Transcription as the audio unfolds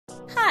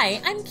Hi,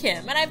 I'm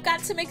Kim, and I've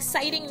got some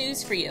exciting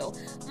news for you.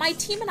 My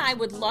team and I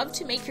would love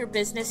to make your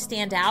business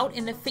stand out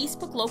in the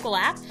Facebook local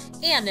app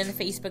and in the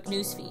Facebook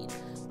newsfeed.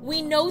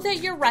 We know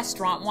that your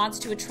restaurant wants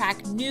to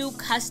attract new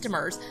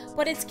customers,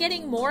 but it's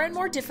getting more and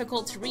more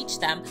difficult to reach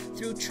them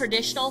through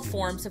traditional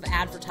forms of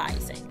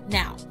advertising.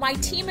 Now, my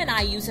team and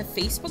I use a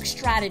Facebook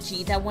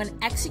strategy that, when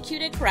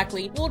executed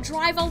correctly, will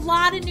drive a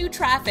lot of new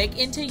traffic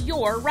into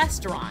your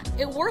restaurant.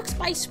 It works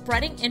by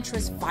spreading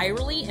interest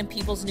virally in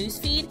people's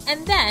newsfeed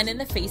and then in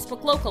the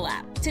Facebook local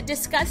app. To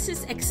discuss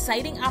this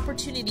exciting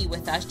opportunity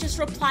with us, just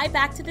reply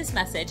back to this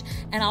message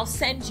and I'll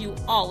send you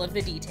all of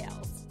the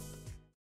details.